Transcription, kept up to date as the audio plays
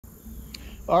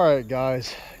All right,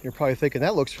 guys, you're probably thinking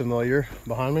that looks familiar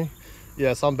behind me.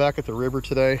 Yes, I'm back at the river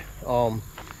today.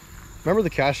 Remember the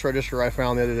cash register I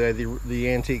found the other day, the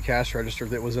antique cash register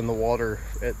that was in the water?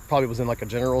 It probably was in like a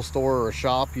general store or a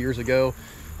shop years ago.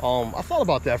 I thought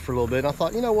about that for a little bit, and I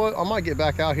thought, you know what, I might get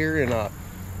back out here and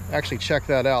actually check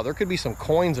that out. There could be some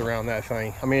coins around that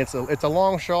thing. I mean, it's a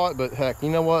long shot, but heck, you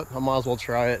know what, I might as well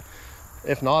try it.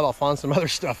 If not, I'll find some other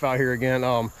stuff out here again.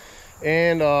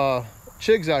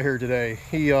 Chigg's out here today.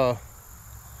 He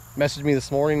messaged me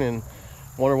this morning and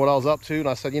wondered what I was up to, and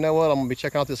I said, you know what, I'm gonna be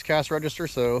checking out this cash register,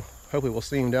 so hopefully we'll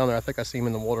see him down there. I think I see him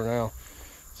in the water now,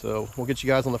 so we'll get you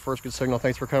guys on the first good signal.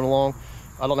 Thanks for coming along.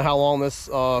 I don't know how long this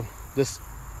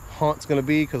hunt's gonna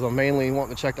be, because I'm mainly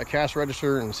wanting to check that cash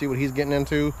register and see what he's getting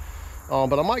into,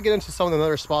 but I might get into some of the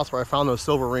other spots where I found those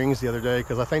silver rings the other day,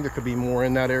 because I think there could be more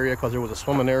in that area, because there was a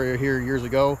swimming area here years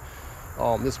ago.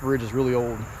 This bridge is really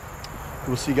old.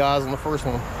 We'll see you guys on the first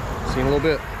one. See you in a little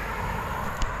bit.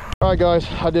 All right, guys,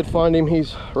 I did find him.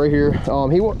 He's right here. I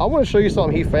want to show you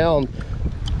something he found.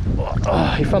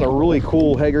 He found a really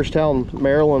cool Hagerstown,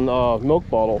 Maryland milk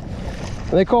bottle.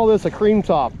 And they call this a cream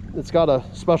top. It's got a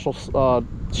special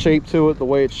shape to it, the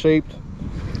way it's shaped.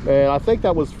 And I think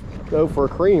that was for a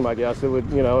cream, I guess. It would,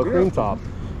 you know, a cream top.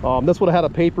 This would have had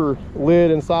a paper lid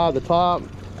inside the top.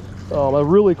 A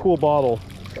really cool bottle.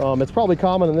 It's probably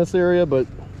common in this area, but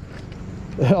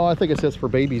oh, I think it says for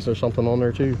babies or something on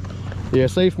there too. Yeah,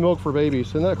 safe milk for babies.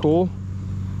 Isn't that cool?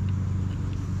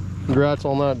 Congrats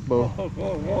on that, Bo.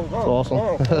 That's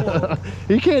awesome.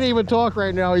 He can't even talk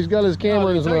right now. He's got his camera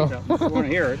in his mouth. You want to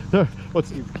hear it?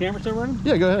 What's your camera still running?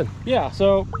 Yeah, go ahead. Yeah,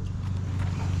 so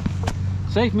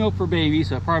safe milk for babies,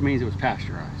 so that probably means it was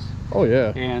pasteurized. Oh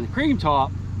yeah. And cream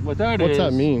top, what's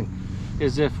that mean?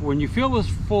 Is if when you fill this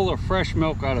full of fresh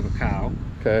milk out of a cow,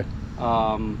 okay,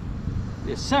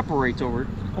 it separates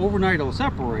overnight. It'll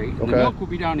separate. Okay. The milk will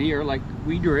be down here like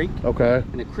we drink. Okay.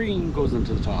 And the cream goes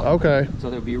into the top. Okay.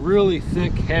 So there'll be really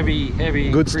thick, heavy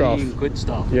good cream, stuff. good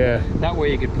stuff. Yeah. That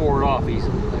way you can pour it off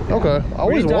easily. Like that. Okay. I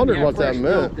always wondered what that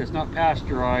meant. It's not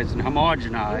pasteurized and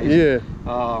homogenized. Yeah.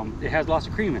 It has lots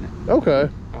of cream in it. Okay.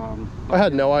 I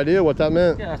had no idea what that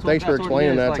meant. Yeah, Thanks for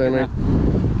explaining that to me.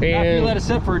 And after you let it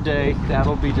sit for a day,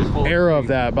 that'll be just full era of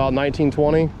that, about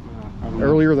 1920.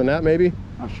 Earlier than that, maybe.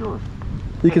 Not sure.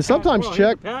 You can sometimes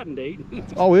check. Patent date.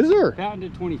 Oh, is there?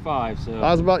 Patented 25. So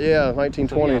I was about 1920s.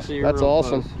 So yeah, so that's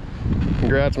awesome. Close.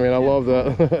 Congrats, man. I love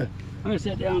that. I'm gonna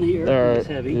sit down here. All right. It's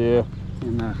heavy. Yeah.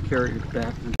 And carry it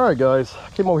back. All right, guys. I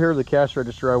came over here to the cash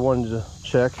register. I wanted to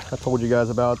check. I told you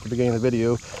guys about at the beginning of the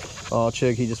video.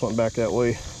 Chigg, he just went back that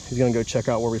way. He's gonna go check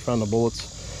out where we found the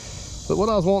bullets. But what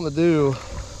I was wanting to do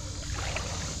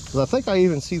is, I think I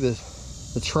even see the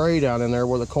tray down in there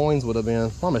where the coins would have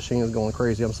been. My machine is going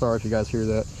crazy. I'm sorry if you guys hear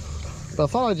that. But I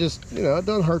thought I'd just, you know, it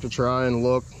doesn't hurt to try and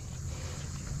look.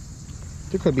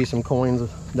 There could be some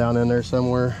coins down in there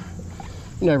somewhere.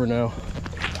 You never know.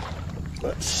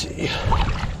 Let's see.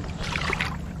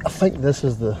 I think this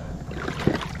is the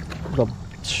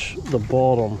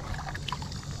bottom.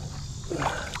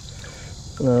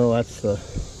 No, that's the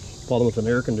bottom of an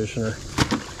air conditioner.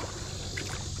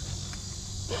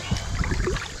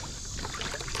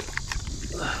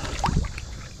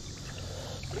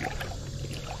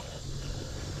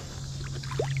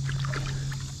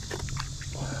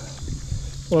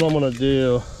 What I'm gonna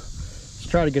do is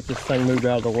try to get this thing moved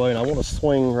out of the way, and I want to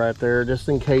swing right there just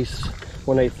in case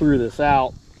when they threw this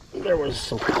out there was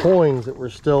some coins that were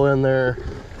still in there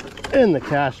in the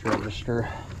cash register,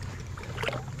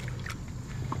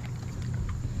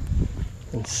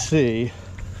 and see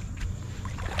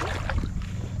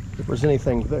if there's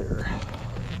anything there.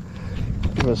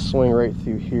 I'm gonna swing right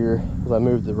through here because I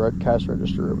moved the red cash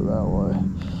register over that way.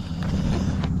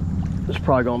 There's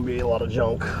probably gonna be a lot of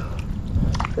junk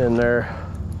in there.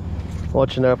 I'll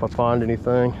let you know if I find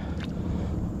anything.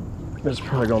 There's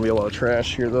probably gonna be a lot of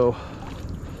trash here though.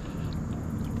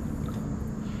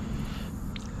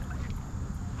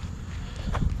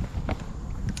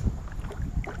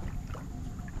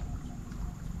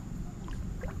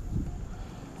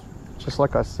 Just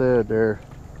like I said there.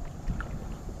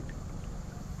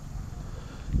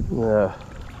 Yeah.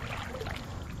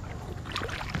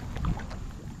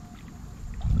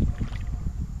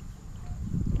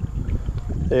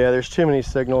 Yeah, there's too many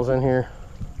signals in here.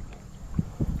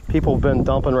 People have been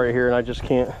dumping right here and I just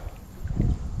can't.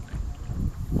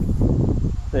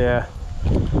 Yeah.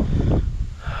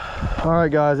 All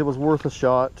right, guys, it was worth a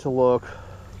shot to look.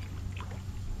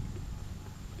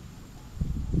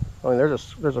 I mean,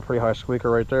 there's a pretty high squeaker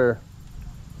right there.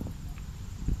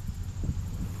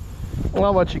 Well,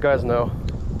 I'll let you guys know.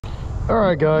 All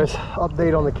right, guys,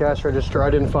 update on the cash register. I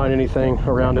didn't find anything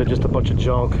around it, just a bunch of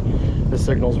junk. The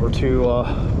signals were too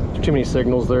many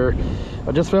signals there.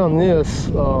 I just found this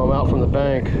out from the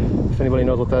bank. If anybody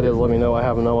knows what that is, let me know. I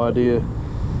have no idea.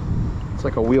 It's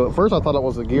like a wheel. At first I thought it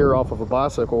was a gear off of a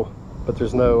bicycle, but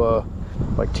there's no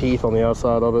like teeth on the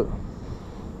outside of it.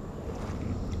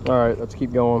 All right, let's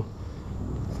keep going.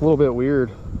 It's a little bit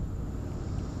weird.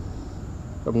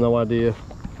 I have no idea.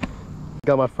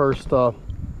 Got my first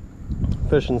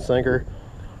fishing sinker.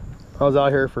 I was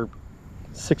out here for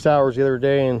 6 hours the other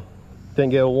day and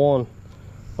didn't get a one.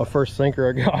 My first sinker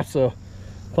I got, so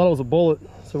thought it was a bullet,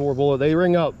 Civil War bullet. They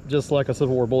ring up just like a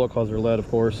Civil War bullet because they're lead, of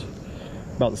course.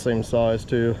 About the same size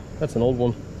too. That's an old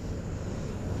one.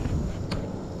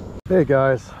 Hey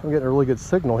guys, I'm getting a really good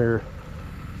signal here.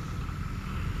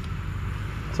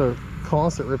 It's a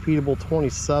constant repeatable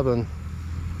 27.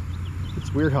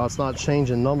 It's weird how it's not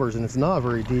changing numbers, and it's not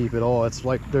very deep at all. It's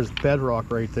like there's bedrock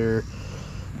right there.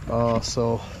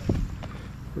 So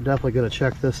we're definitely going to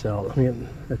check this out. I mean,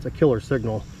 it's a killer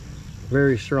signal.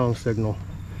 Very strong signal.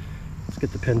 Let's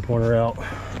get the pinpointer out.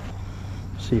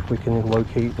 See if we can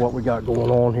locate what we got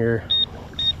going on here.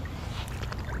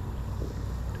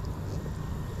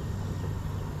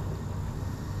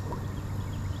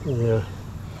 Yeah,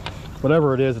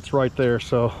 whatever it is, it's right there,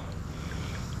 so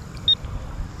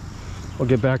I'll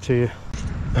get back to you.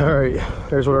 All right,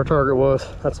 there's what our target was.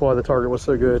 That's why the target was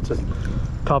so good. It's the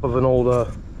top of an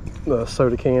old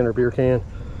soda can or beer can.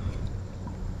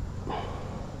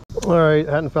 All right,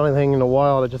 I hadn't found anything in a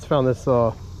while. I just found this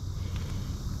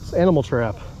animal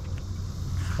trap.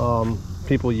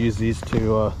 People use these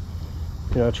to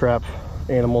you know, trap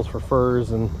animals for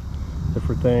furs and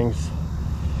different things.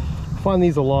 I find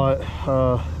these a lot.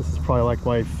 This is probably like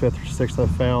my 5th or 6th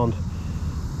I've found.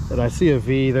 And I see a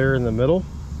V there in the middle.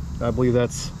 I believe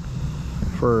that's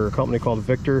for a company called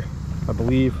Victor, I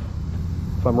believe.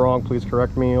 If I'm wrong, please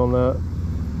correct me on that.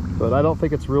 But I don't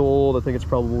think it's real old. I think it's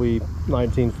probably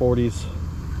 1940s.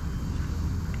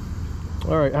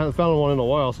 All right, I haven't found one in a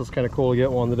while, so it's kind of cool to get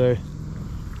one today.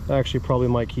 I actually probably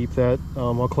might keep that.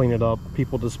 I'll clean it up.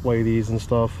 People display these and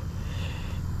stuff.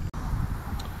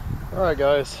 All right,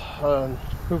 guys,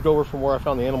 moved over from where I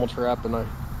found the animal trap, and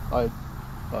I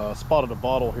spotted a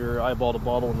bottle here. Eyeballed a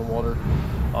bottle in the water.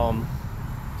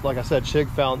 Like I said, Chigg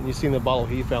found, you've seen the bottle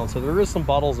he found, so there is some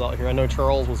bottles out here. I know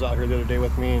Charles was out here the other day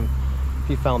with me and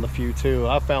he found a few too.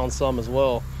 I found some as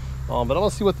well. But I'm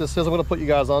gonna see what this is. I'm gonna put you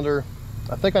guys under.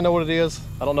 I think I know what it is.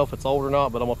 I don't know if it's old or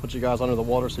not, but I'm gonna put you guys under the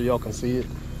water so y'all can see it.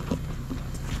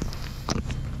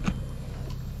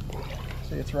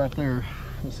 See, it's right there.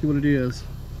 Let's see what it is.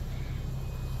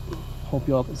 Hope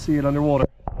y'all can see it underwater.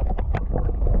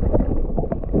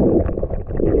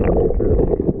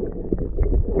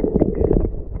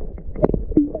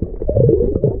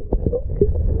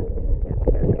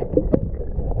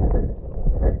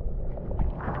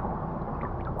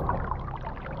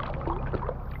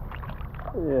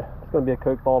 Yeah, it's gonna be a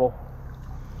Coke bottle.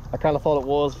 I kind of thought it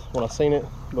was when I seen it,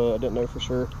 but I didn't know for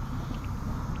sure.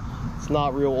 It's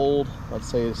not real old. I'd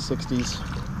say it's 60s,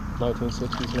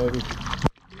 1960s maybe.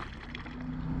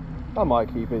 I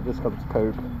might keep it just because it's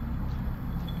Coke.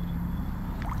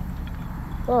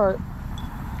 All right,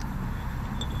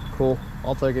 cool.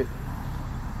 I'll take it.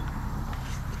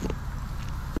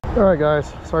 All right,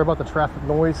 guys. Sorry about the traffic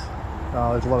noise.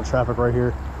 There's a lot of traffic right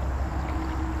here.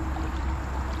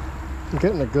 I'm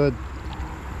getting a good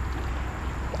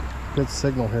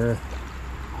signal here.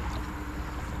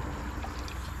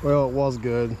 Well, it was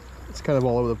good. It's kind of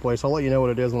all over the place. I'll let you know what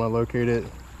it is when I locate it.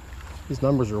 These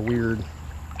numbers are weird.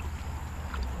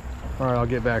 All right, I'll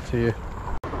get back to you.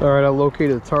 All right, I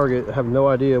located the target. I have no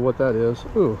idea what that is.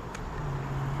 Ooh,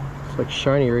 it's like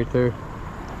shiny right there.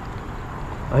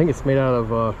 I think it's made out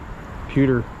of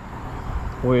pewter.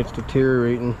 The way it's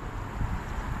deteriorating.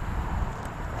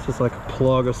 It's just like a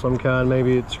plug of some kind.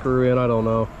 Maybe it's screw in, I don't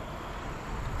know.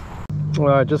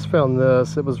 Well, I just found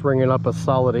this. It was ringing up a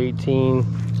solid 18.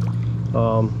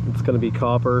 It's going to be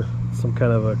copper, some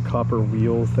kind of a copper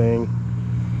wheel thing.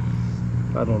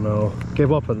 I don't know.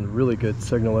 Gave up a really good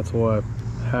signal. That's why I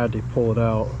had to pull it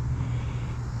out.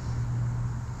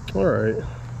 All right.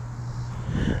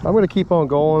 I'm going to keep on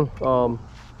going.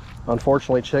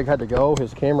 Unfortunately, Chigg had to go.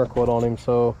 His camera quit on him,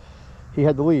 so he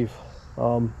had to leave.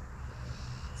 So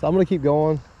I'm going to keep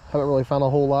going. Haven't really found a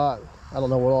whole lot. I don't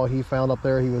know what all he found up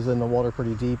there. He was in the water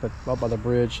pretty deep, up by the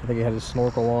bridge. I think he had his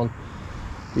snorkel on.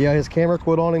 Yeah, his camera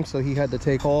quit on him, so he had to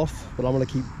take off. But I'm going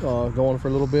to keep going for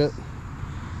a little bit.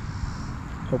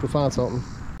 Hope we find something.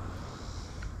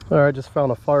 All right, just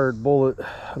found a fired bullet.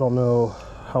 I don't know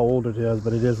how old it is,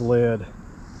 but it is lead.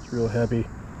 It's real heavy.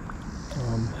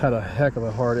 Had a heck of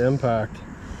a hard impact.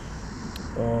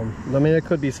 I mean, it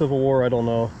could be Civil War, I don't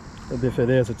know. If it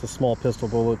is, it's a small pistol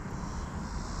bullet.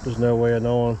 There's no way of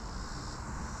knowing.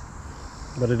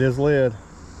 But it is lead.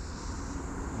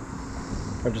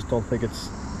 I just don't think it's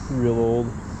real old.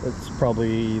 It's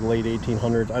probably late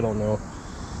 1800s, I don't know.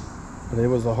 But it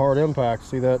was a hard impact.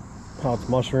 See that? How it's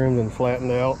mushroomed and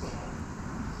flattened out.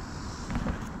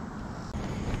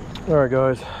 Alright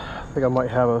guys, I think I might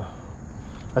have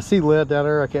I see lead down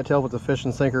there. I can't tell if it's a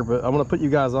fishing sinker, but I'm gonna put you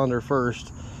guys under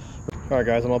first. Alright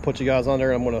guys, I'm gonna put you guys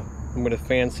under and I'm gonna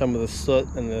fan some of the soot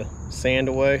and the sand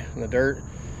away and the dirt,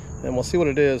 and we'll see what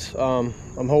it is. I'm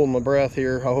holding my breath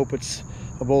here. I hope it's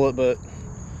a bullet, but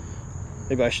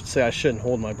maybe I should say I shouldn't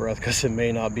hold my breath because it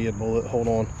may not be a bullet. Hold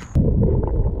on.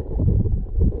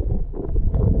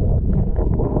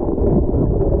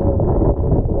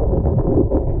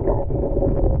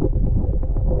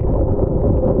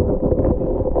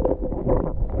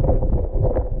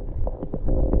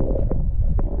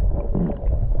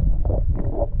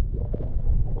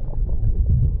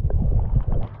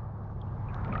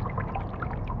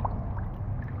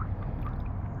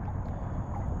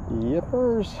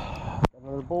 Yippers.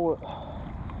 Another bullet.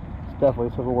 It's definitely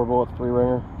a Civil War bullet,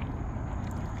 3-ringer.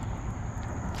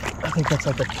 I think that's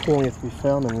like the 20th we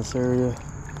found in this area.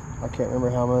 I can't remember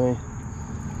how many.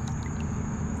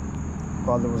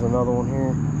 Thought there was another one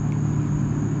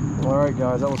here. Alright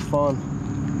guys, that was fun.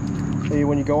 Hey,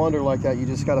 when you go under like that, you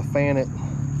just gotta fan it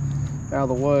out of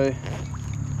the way.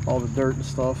 All the dirt and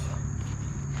stuff.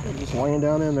 They're just laying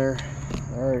down in there.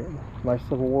 Alright, nice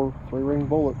Civil War 3-ring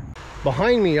bullet.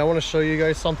 Behind me, I want to show you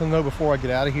guys something though before I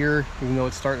get out of here, even though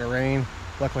it's starting to rain.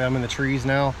 Luckily I'm in the trees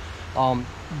now.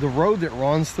 The road that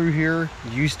runs through here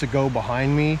used to go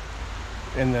behind me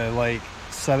in the late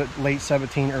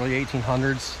 17, early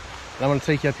 1800s. And I'm going to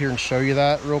take you up here and show you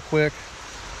that real quick.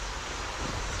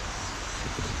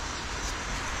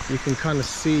 You can kind of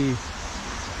see,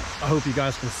 I hope you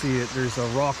guys can see it, there's a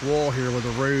rock wall here where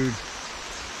the road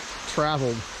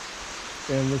traveled.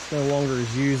 And this no longer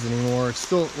is used anymore. It's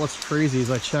still, what's crazy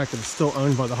is I checked, it's still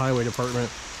owned by the highway department,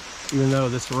 even though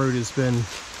this road has been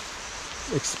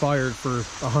expired for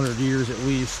 100 years at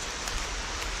least.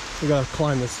 We gotta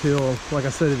climb this hill. Like I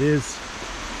said,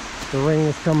 the rain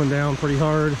is coming down pretty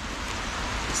hard,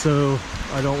 so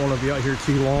I don't want to be out here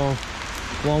too long.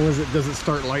 As long as it doesn't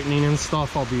start lightning and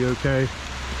stuff, I'll be okay.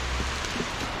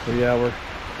 But yeah, we're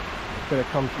gonna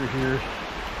come through here.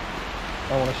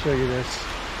 I want to show you this.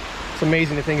 It's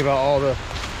amazing to think about all the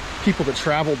people that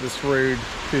traveled this road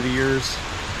through the years.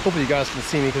 Hopefully you guys can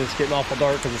see me because it's getting awful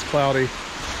dark because it's cloudy.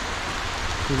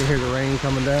 You can hear the rain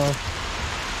coming down.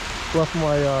 Left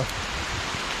my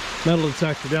metal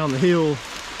detector down the hill.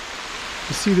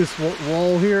 You see this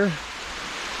wall here?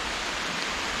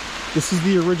 This is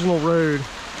the original road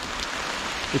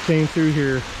that came through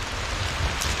here.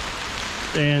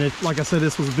 And it, like I said,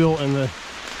 this was built in the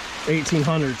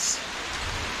 1800s.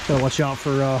 Gotta watch out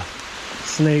for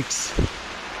snakes.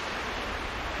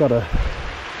 Got a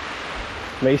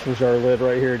mason jar lid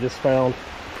right here, just found.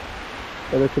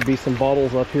 Or there could be some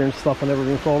bottles up here and stuff. I never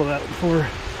even thought of that before.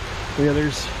 Yeah,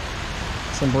 there's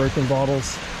some broken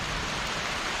bottles.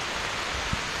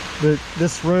 But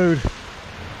this road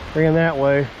ran that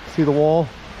way. See the wall?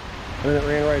 And then it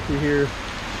ran right through here.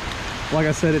 Like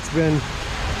I said, it's been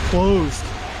closed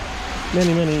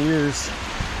many, many years.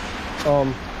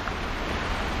 I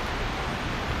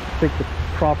think the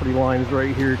property line is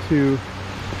right here too.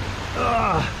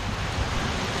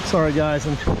 Sorry guys,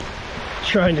 I'm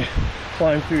trying to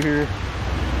climb through here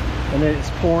and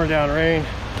it's pouring down rain.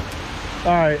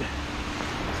 Alright,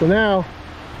 so now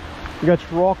you got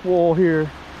your rock wall here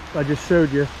I just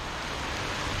showed you,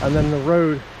 and then the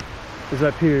road is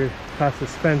up here past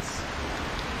this fence.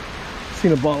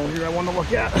 Seen a bottle here I want to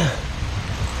look at.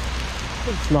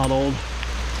 It's not old,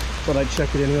 but I'd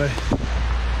check it anyway.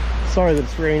 Sorry that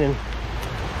it's raining.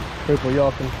 Hopefully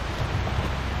y'all can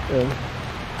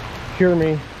hear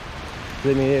me. I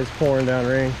mean, it is pouring down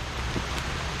rain.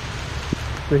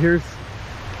 So here's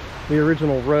the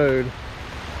original road.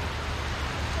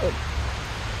 I'll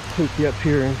take you up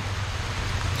here and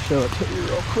show it to you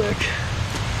real quick.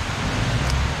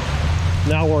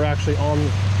 Now we're actually on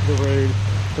the road.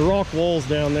 The rock wall's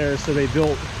down there, so they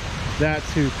built that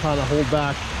to kind of hold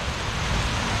back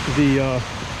the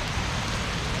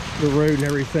road and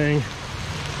everything.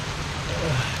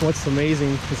 What's amazing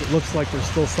is it looks like there's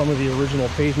still some of the original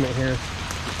pavement here.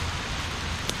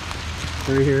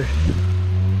 Through here.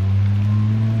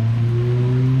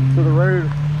 So the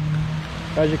road,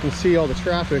 as you can see all the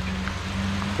traffic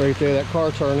right there, that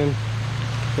car turning,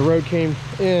 the road came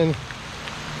in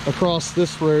across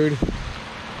this road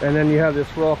and then you have this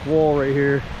rock wall right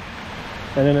here,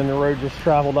 and then the road just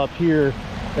traveled up here,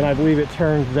 and I believe it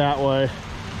turns that way.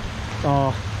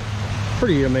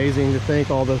 Pretty amazing to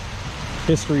think all the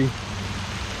history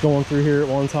going through here at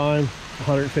one time,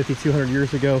 150, 200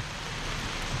 years ago.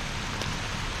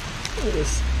 Look at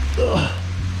this.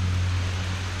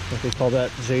 What they call that,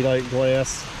 jadeite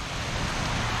glass.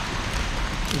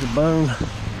 There's a bone.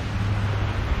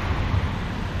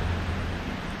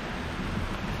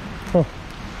 Huh.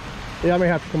 Yeah, I may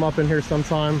have to come up in here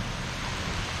sometime.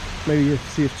 Maybe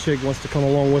see if Chigg wants to come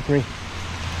along with me.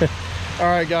 All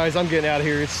right, guys, I'm getting out of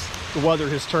here. The weather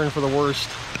has turned for the worst,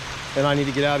 and I need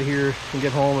to get out of here and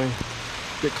get home and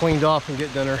get cleaned up and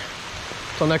get dinner.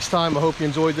 Till next time, I hope you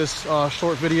enjoyed this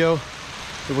short video.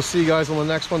 And we'll see you guys on the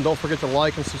next one. Don't forget to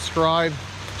like and subscribe,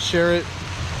 share it.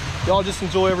 Y'all just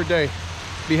enjoy every day.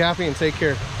 Be happy and take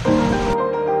care.